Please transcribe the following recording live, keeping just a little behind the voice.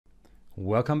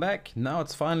Welcome back. Now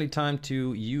it's finally time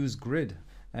to use grid.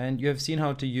 And you have seen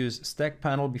how to use stack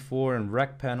panel before and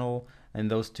rack panel,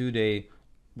 and those two they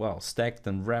stacked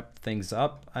and wrapped things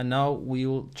up. And now we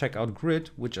will check out grid,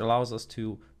 which allows us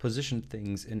to position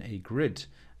things in a grid.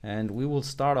 And we will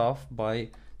start off by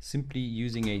simply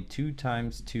using a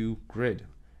 2x2 grid.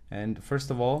 And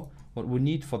first of all, what we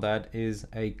need for that is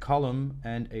a column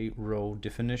and a row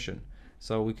definition.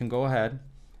 So we can go ahead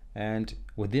and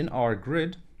within our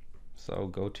grid, so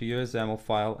go to your XAML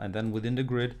file and then within the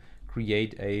grid,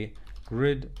 create a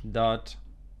grid.column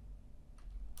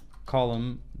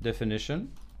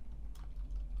definition.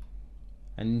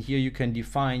 And here you can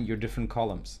define your different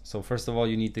columns. So first of all,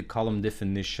 you need the column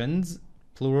definitions,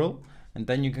 plural, and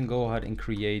then you can go ahead and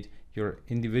create your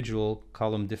individual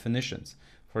column definitions.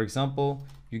 For example,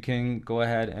 you can go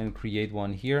ahead and create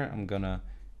one here. I'm gonna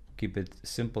keep it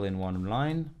simple in one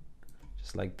line,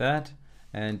 just like that.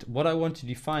 And what I want to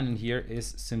define in here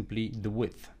is simply the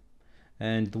width.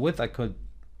 And the width I could,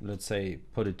 let's say,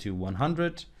 put it to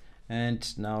 100.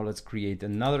 And now let's create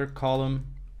another column,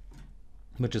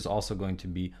 which is also going to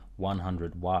be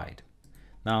 100 wide.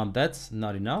 Now that's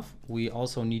not enough. We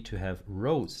also need to have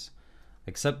rows,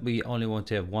 except we only want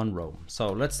to have one row. So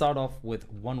let's start off with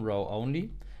one row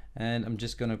only. And I'm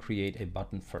just going to create a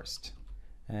button first.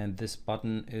 And this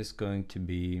button is going to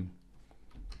be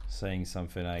saying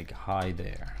something like hi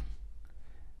there,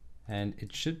 and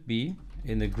it should be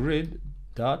in the grid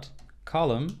dot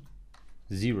column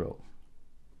 0.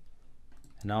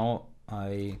 Now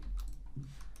I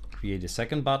create a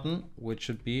second button, which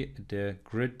should be the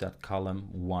grid dot column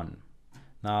 1.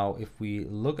 Now if we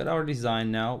look at our design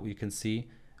now, we can see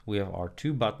we have our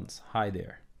two buttons. Hi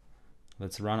there.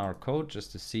 Let's run our code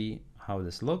just to see how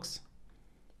this looks.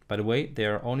 By the way, they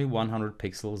are only 100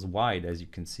 pixels wide, as you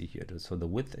can see here. So the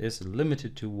width is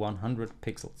limited to 100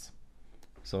 pixels.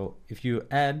 So if you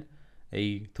add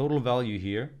a total value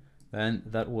here, then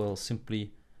that will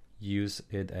simply use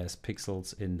it as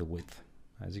pixels in the width.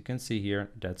 As you can see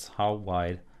here, that's how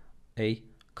wide a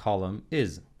column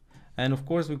is. And of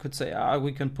course we could say,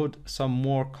 we can put some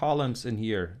more columns in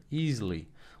here easily.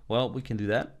 Well, we can do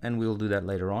that, and we'll do that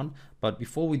later on. But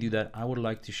before we do that, I would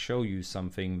like to show you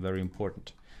something very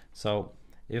important. So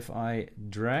if I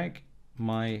drag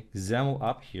my XAML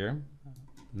up here,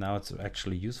 now it's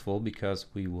actually useful because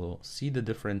we will see the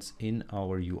difference in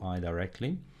our UI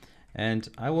directly. And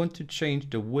I want to change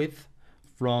the width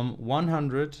from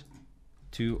 100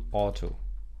 to auto.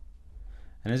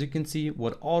 And as you can see,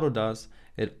 what auto does,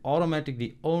 it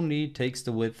automatically only takes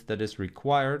the width that is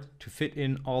required to fit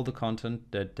in all the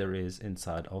content that there is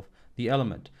inside of the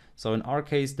element. So in our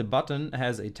case, the button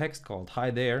has a text called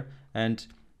hi there, and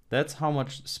that's how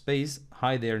much space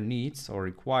hi there needs or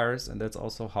requires, and that's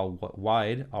also how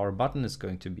wide our button is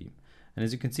going to be. And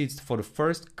as you can see, it's for the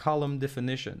first column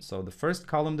definition. So the first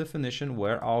column definition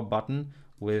where our button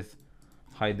with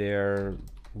hi there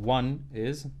 1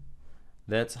 is,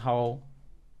 that's how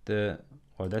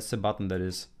that's the button that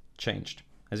is changed.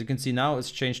 As you can see now,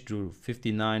 it's changed to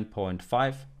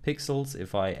 59.5 pixels.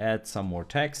 If I add some more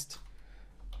text,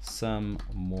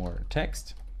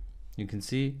 you can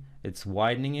see it's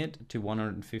widening it to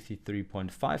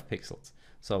 153.5 pixels.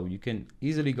 So you can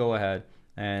easily go ahead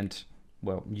and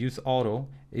use auto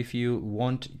if you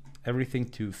want everything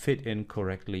to fit in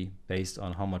correctly based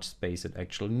on how much space it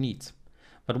actually needs.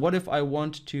 But what if I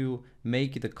want to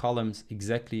make the columns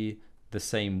exactly the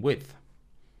same width?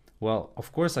 Well,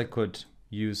 of course I could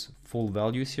use full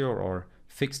values here or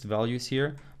fixed values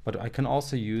here, but I can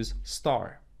also use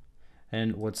star.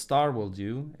 And what star will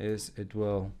do is it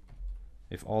will,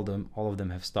 if all of them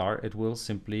have star, it will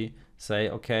simply say,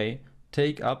 okay,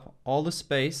 take up all the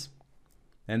space.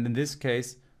 And in this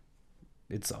case,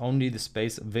 it's only the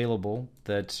space available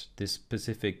that this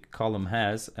specific column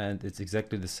has, and it's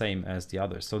exactly the same as the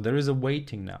others. So there is a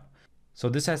weighting now. So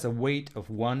this has a weight of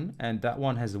 1, and that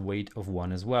one has a weight of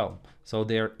 1 as well. So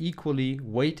they are equally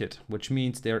weighted, which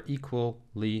means they are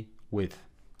equally width.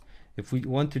 If we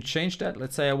want to change that,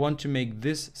 let's say I want to make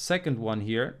this second one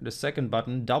here, the second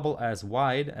button, double as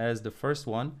wide as the first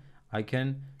one, I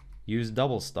can use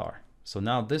double star. So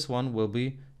now this one will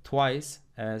be twice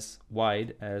as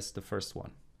wide as the first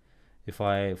one. If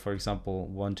I, for example,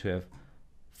 want to have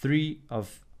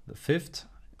 3/5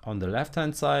 on the left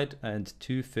hand side and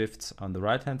 2/5 on the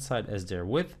right hand side as their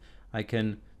width, I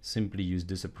can simply use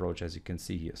this approach, as you can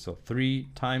see here. So 3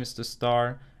 times the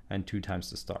star and 2 times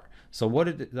the star. So what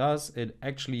it does, it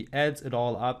actually adds it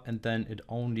all up, and then it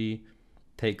only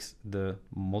takes the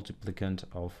multiplicand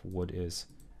of what is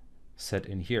set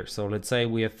in here. So let's say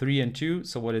we have 3 and 2.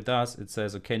 So what it does, it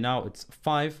says, okay, now it's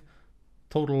 5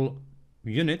 total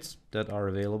units that are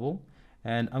available,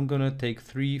 and I'm gonna take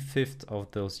 3/5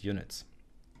 of those units.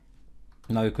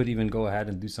 Now you could even go ahead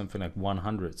and do something like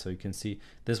 100. So you can see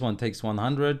this one takes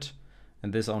 100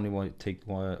 and this only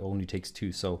takes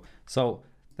 2. So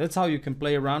that's how you can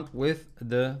play around with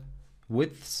the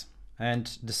widths,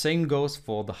 and the same goes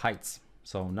for the heights.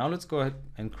 So now let's go ahead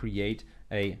and create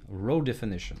a row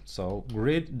definition. So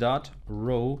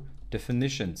grid.row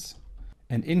definitions.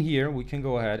 And in here we can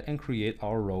go ahead and create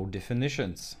our row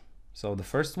definitions. So the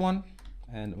first one,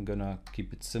 and I'm gonna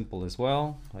keep it simple as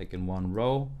well, like in one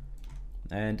row.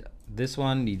 And this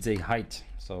one needs a height.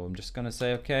 So I'm just gonna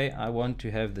say, okay, I want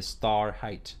to have the star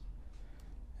height.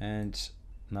 And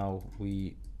now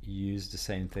we use the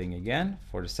same thing again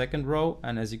for the second row.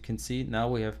 And as you can see, now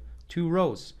we have 2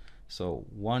 rows. So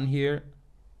one here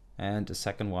and the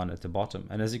second one at the bottom.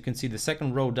 And as you can see, the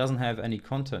second row doesn't have any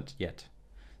content yet.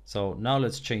 So now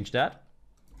let's change that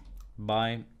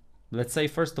by, let's say,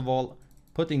 first of all,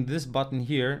 putting this button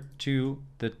here to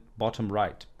the bottom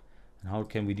right. And how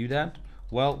can we do that?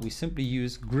 Well, we simply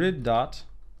use grid.row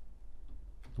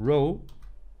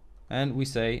and we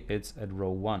say it's at row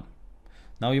 1.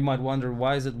 Now you might wonder,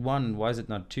 why is it 1 and why is it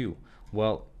not 2?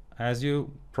 Well, as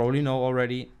you probably know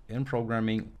already, in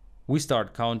programming, we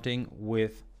start counting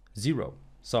with 0.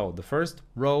 So the first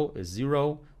row is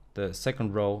 0, the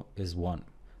second row is 1.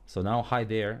 So now hi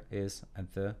there is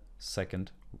at the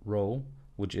second row,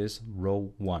 which is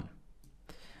row 1.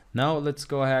 Now let's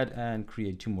go ahead and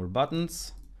create 2 more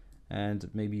buttons and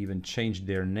maybe even change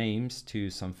their names to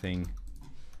something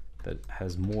that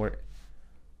has more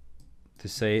to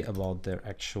say about their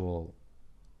actual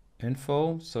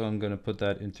info. So I'm going to put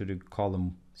that into the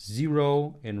column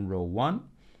 0 in row 1,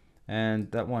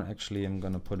 and that one actually I'm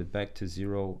going to put it back to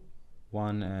 0,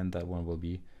 1, and that one will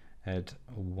be at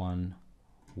 1,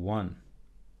 1.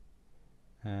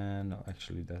 And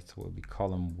actually that will be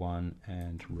column 1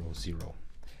 and row 0,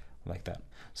 like that.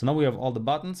 So now we have all the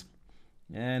buttons,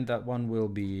 and that one will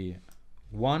be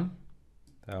 1,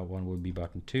 that one will be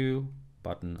button 2,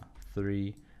 button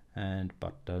 3, and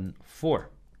button 4.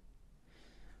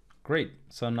 Great.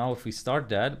 So now if we start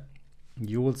that,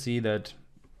 you will see that,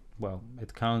 well,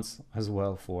 it counts as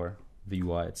well for the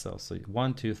UI itself. So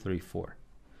 1, 2, 3, 4.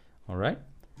 All right.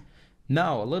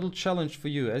 Now a little challenge for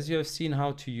you. As you have seen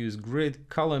how to use grid,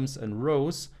 columns, and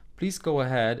rows, please go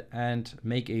ahead and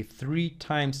make a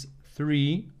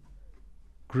 3x3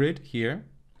 grid here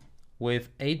with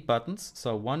 8 buttons.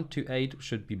 So 1 to 8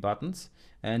 should be buttons.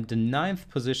 And the 9th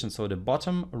position, so the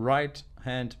bottom right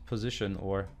hand position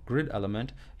or grid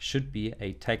element, should be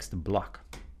a text block.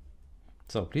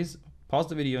 So please pause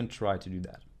the video and try to do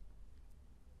that.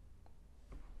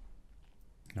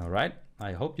 All right,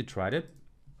 I hope you tried it.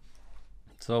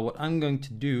 So what I'm going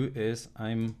to do is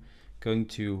I'm going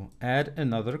to add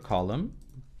another column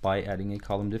by adding a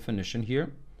column definition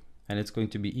here, and it's going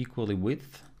to be equally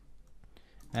width,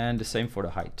 and the same for the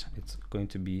height. It's going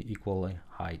to be equally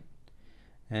height.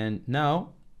 And now,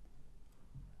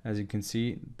 as you can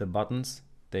see, the buttons,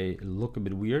 they look a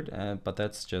bit weird, but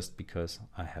that's just because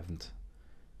I haven't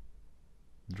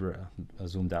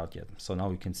zoomed out yet. So now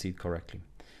we can see it correctly.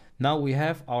 Now we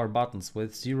have our buttons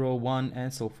with 0, 1,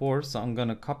 and so forth. So I'm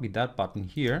gonna copy that button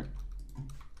here,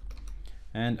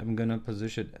 and I'm gonna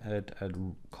position it at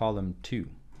column 2.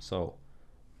 So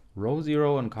row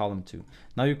 0 and column 2.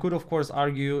 Now you could of course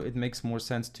argue it makes more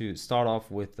sense to start off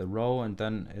with the row and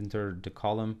then enter the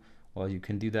column. Well, you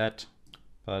can do that,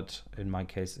 but in my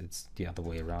case it's the other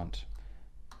way around.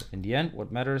 In the end,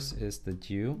 what matters is that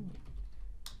you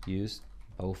use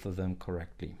both of them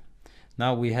correctly.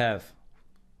 Now we have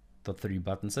the 3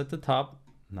 buttons at the top.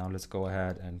 Now let's go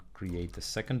ahead and create the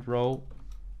second row,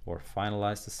 or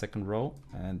finalize the second row,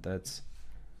 and that's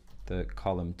the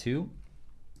column 2.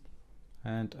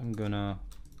 And I'm gonna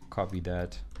copy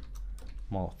that,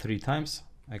 well, 3 times.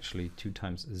 Actually 2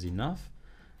 times is enough.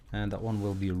 And that one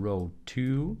will be row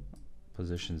 2,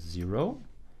 position 0,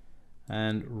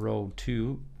 and row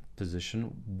 2,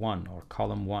 position 1, or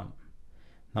column 1.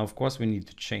 Now of course we need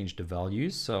to change the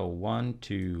values. So 1,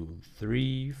 2,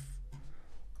 3,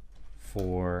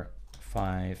 4,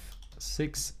 5,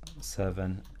 6,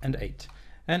 7, and 8.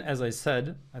 And as I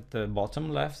said, at the bottom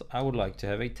left, I would like to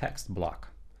have a text block.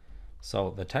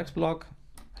 So the text block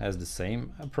has the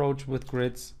same approach with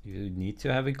grids. You need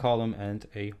to have a column and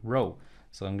a row.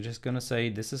 So I'm just gonna say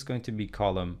this is going to be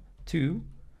column 2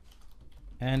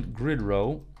 and grid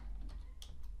row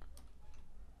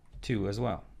 2 as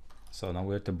well. So now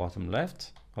we're at the bottom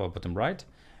left or bottom right.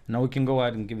 Now we can go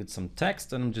ahead and give it some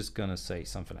text, and I'm just gonna say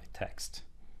something like text.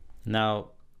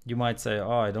 Now you might say,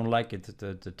 oh, I don't like it,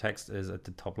 the text is at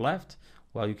the top left.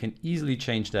 Well, you can easily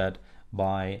change that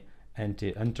by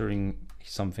entering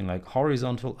something like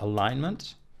horizontal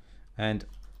alignment and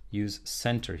use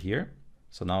center here.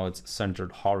 So now it's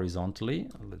centered horizontally.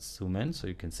 Let's zoom in so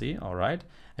you can see. All right.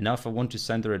 And now if I want to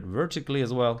center it vertically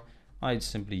as well, I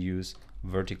simply use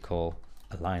vertical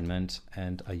alignment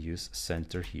and I use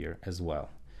center here as well.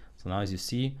 So now as you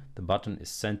see, the button is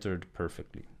centered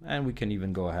perfectly. And we can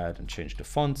even go ahead and change the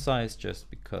font size just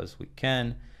because we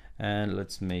can. And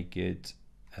let's make it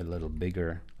a little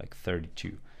bigger, like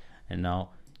 32. And now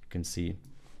you can see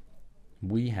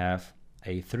we have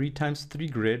a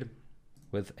 3x3 grid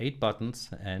with 8 buttons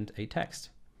and a text.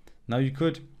 Now you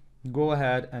could go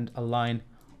ahead and align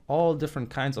all different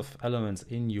kinds of elements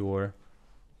in your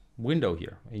window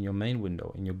here, in your main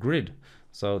window, in your grid.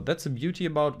 So that's the beauty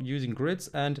about using grids.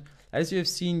 And as you have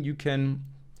seen, you can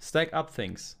stack up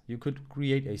things. You could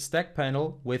create a stack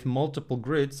panel with multiple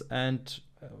grids, and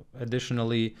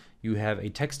additionally you have a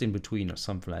text in between or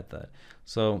something like that.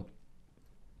 So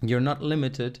you're not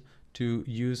limited to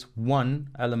use one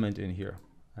element in here.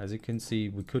 As you can see,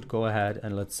 we could go ahead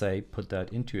and let's say put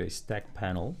that into a stack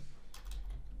panel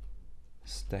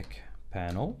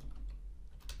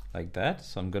like that.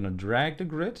 So I'm going to drag the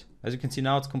grid. As you can see,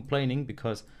 now it's complaining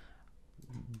because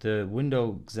the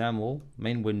window example,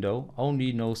 main window,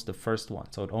 only knows the first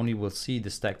one. So it only will see the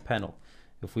stack panel.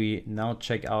 If we now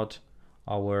check out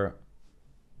our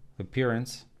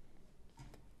appearance,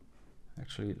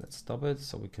 actually let's stop it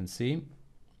so we can see.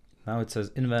 Now it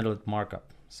says invalid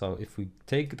markup. So if we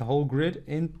take the whole grid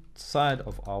inside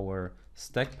of our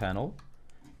stack panel,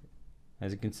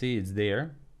 as you can see, it's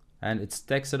there and it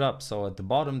stacks it up. So at the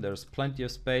bottom there's plenty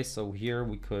of space. So here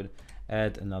we could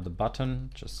add another button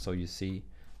just so you see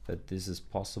that this is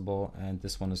possible. And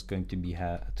this one is going to be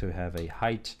to have a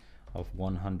height of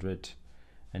 100.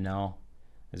 And now,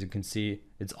 as you can see,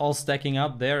 it's all stacking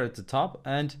up there at the top.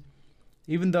 And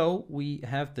even though we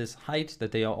have this height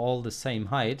that they are all the same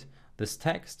height, this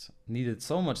text needed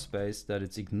so much space that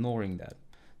it's ignoring that.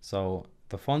 So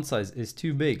the font size is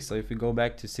too big. So if we go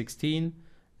back to 16,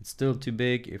 it's still too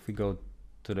big. If we go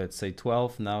to, let's say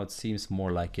 12, now it seems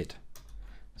more like it.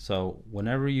 So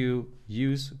whenever you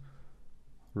use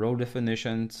row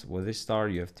definitions with a star,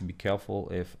 you have to be careful.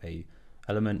 If a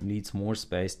element needs more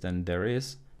space than there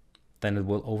is, then it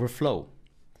will overflow.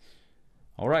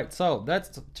 All right, so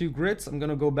that's 2 grids. I'm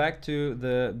gonna go back to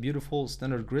the beautiful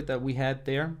standard grid that we had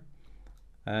there.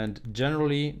 And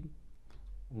generally,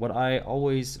 what I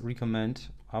always recommend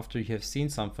after you have seen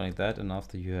something like that and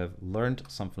after you have learned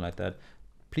something like that,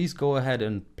 please go ahead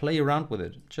and play around with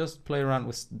it. Just play around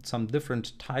with some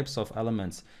different types of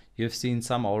elements. You've seen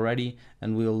some already,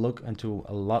 and we'll look into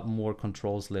a lot more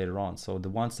controls later on. So the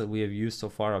ones that we have used so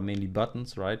far are mainly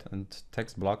buttons, right, and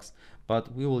text blocks,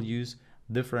 but we will use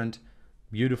different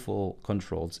beautiful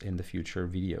controls in the future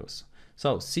videos.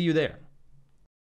 So see you there.